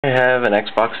I have an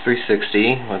Xbox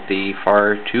 360 with the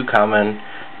far too common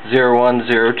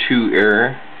 0102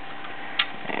 error,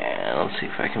 and let's see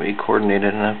if I can be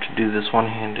coordinated enough to do this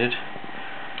one-handed.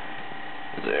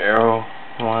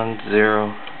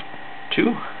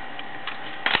 0102.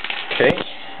 Okay,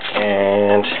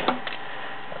 and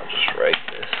I'll just write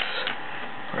this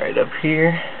right up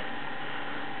here.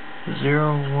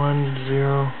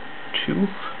 0102.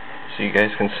 So you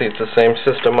guys can see it's the same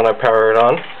system when I power it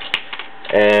on.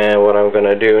 And what I'm going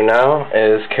to do now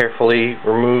is carefully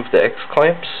remove the X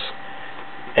clamps,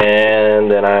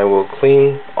 and then I will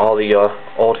clean all the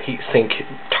old heatsink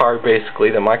tar basically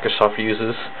that Microsoft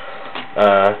uses.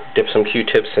 Dip some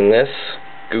Q-tips in this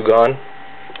Goo Gone,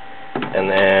 and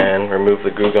then remove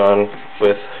the Goo Gone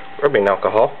with rubbing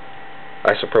alcohol,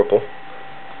 isopropyl,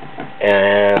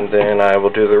 and then I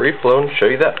will do the reflow and show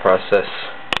you that process.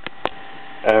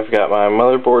 I've got my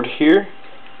motherboard here,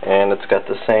 and it's got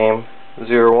the same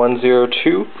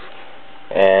 0102,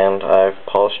 and I've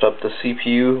polished up the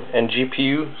CPU and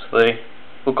GPU so they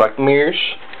look like mirrors.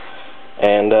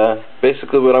 And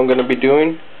basically what I'm going to be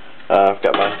doing, I've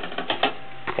got my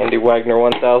handy Wagner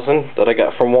 1000 that I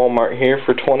got from Walmart here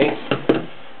for 20,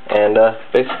 and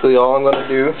basically all I'm going to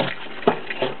do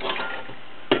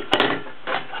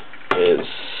is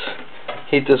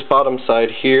heat this bottom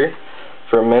side here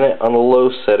for a minute on the low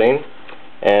setting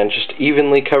and just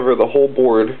evenly cover the whole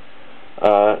board,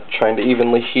 trying to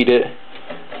evenly heat it,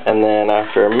 and then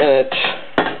after a minute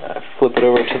flip it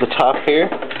over to the top here,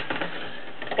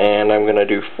 and I'm going to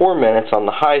do 4 minutes on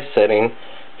the high setting,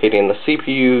 heating the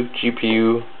CPU,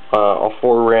 GPU, all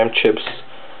 4 RAM chips,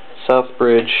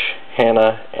 southbridge,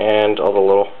 hana, and all the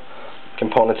little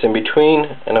components in between,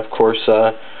 and of course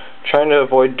trying to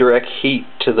avoid direct heat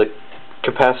to the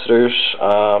capacitors,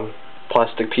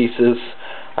 plastic pieces.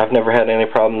 I've never had any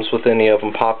problems with any of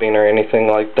them popping or anything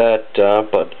like that,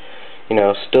 but you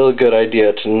know, still a good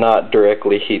idea to not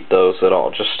directly heat those at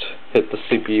all. Just hit the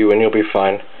CPU and you'll be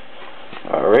fine.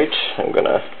 Alright, I'm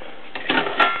gonna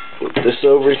flip this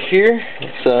over here.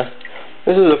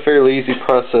 This is a fairly easy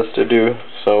process to do,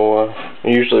 so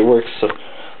it usually works, so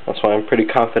that's why I'm pretty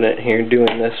confident here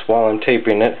doing this while I'm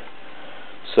taping it.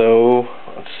 So,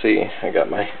 let's see, I got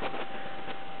my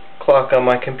clock on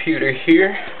my computer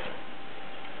here,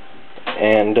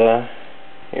 and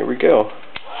here we go.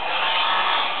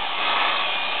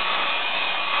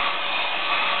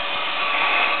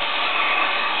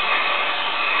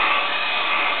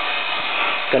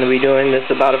 Going to be doing this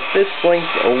about a fist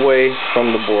length away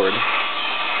from the board.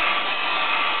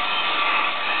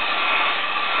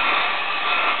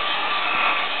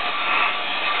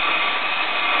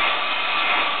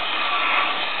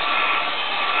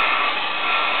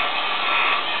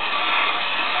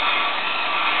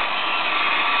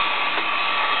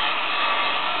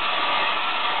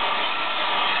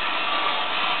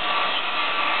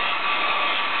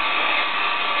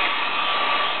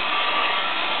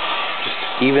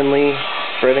 Evenly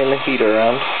spreading the heat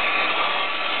around.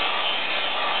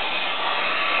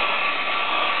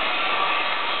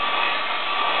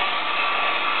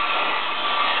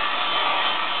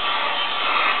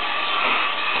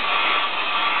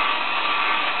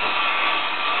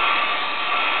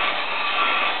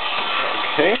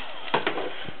 Okay,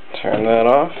 turn that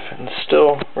off, and it's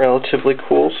still relatively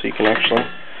cool, so you can actually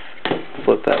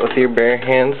flip that with your bare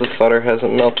hands. The solder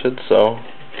hasn't melted, so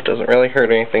it doesn't really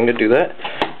hurt anything to do that.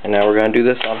 And now we're going to do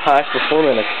this on high for 4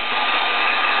 minutes.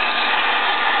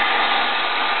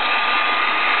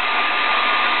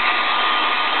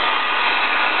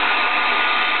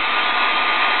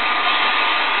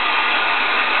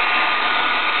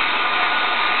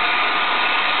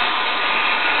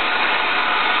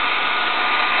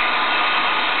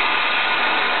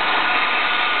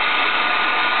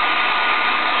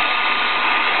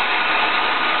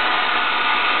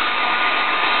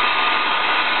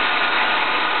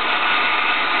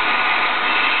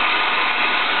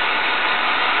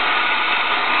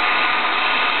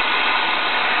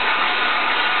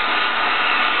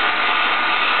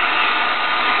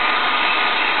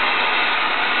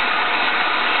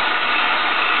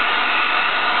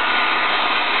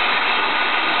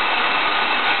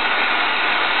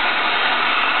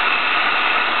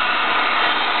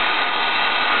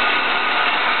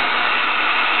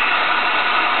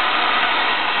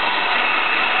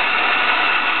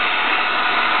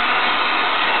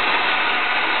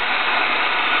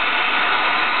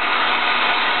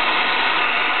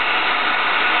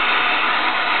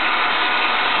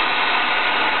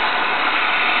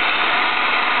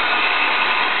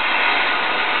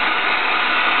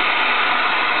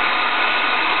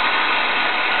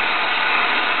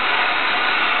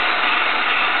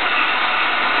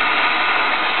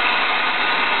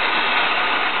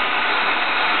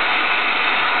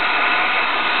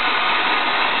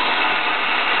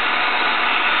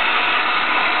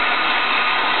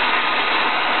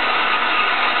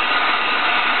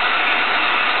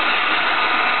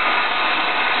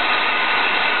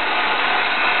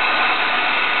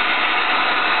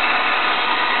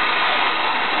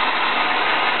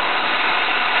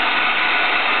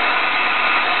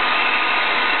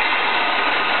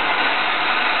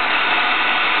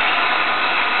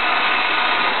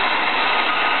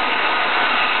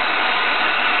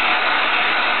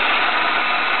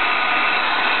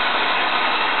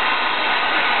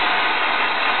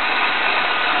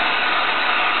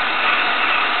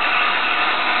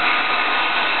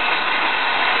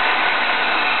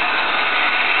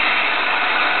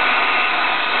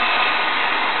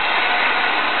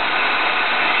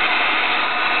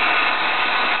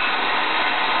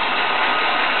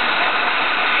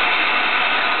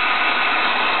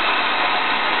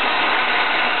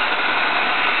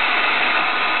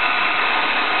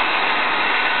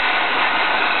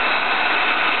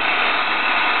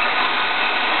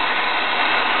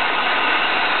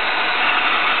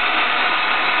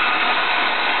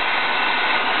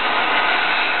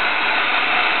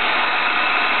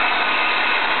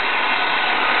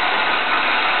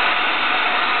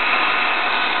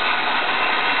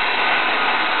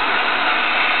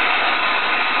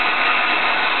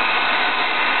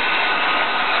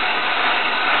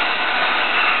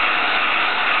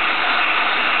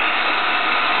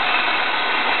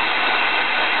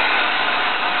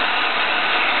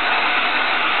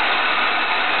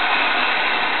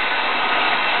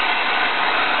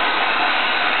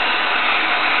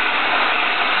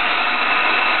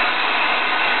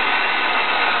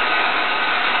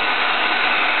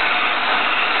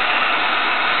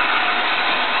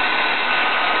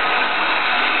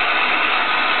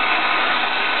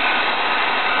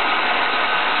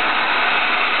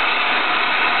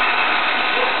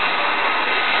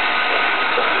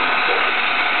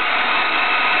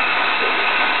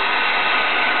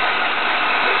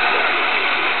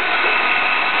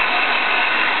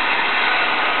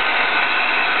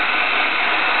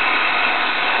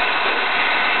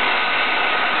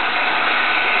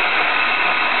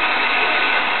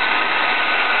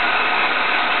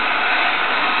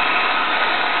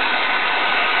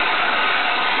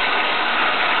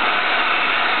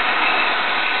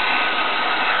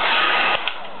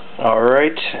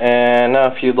 Alright, and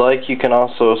now if you'd like, you can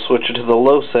also switch it to the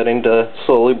low setting to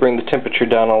slowly bring the temperature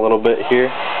down a little bit here.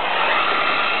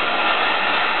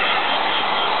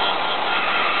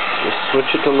 Just switch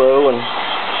it to low and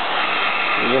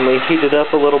evenly heat it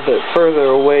up a little bit further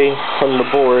away from the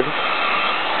board.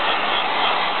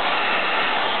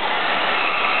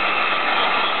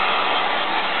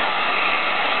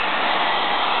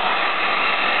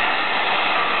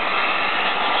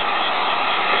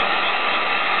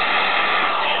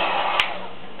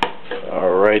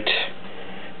 Alright,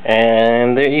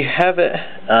 and there you have it.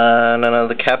 None of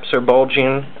the caps are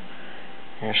bulging.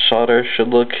 Your solder should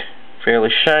look fairly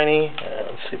shiny.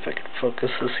 Let's see if I can focus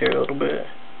this here a little bit.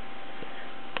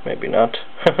 Maybe not.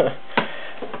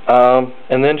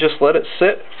 And then just let it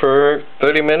sit for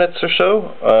 30 minutes or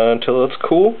so until it's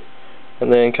cool,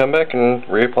 and then come back and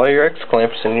reapply your X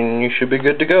clamps and you should be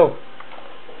good to go.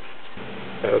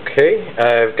 Okay,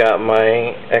 I've got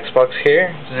my Xbox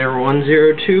here,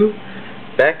 0102,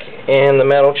 back in the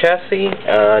metal chassis,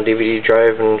 DVD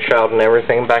drive and child and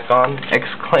everything back on. X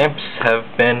clamps have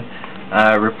been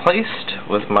replaced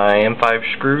with my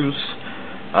M5 screws,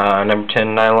 number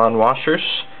 10 nylon washers,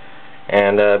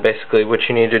 and basically what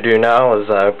you need to do now is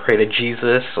pray to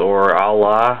Jesus or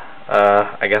Allah,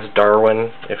 I guess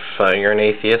Darwin if you're an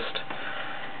atheist,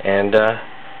 and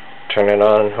turn it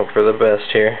on and hope for the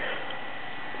best here.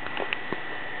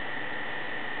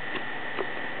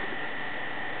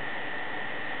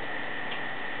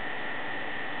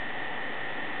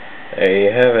 There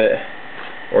you have it.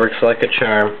 Works like a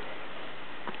charm.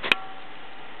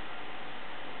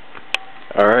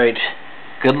 Alright,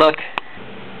 good luck.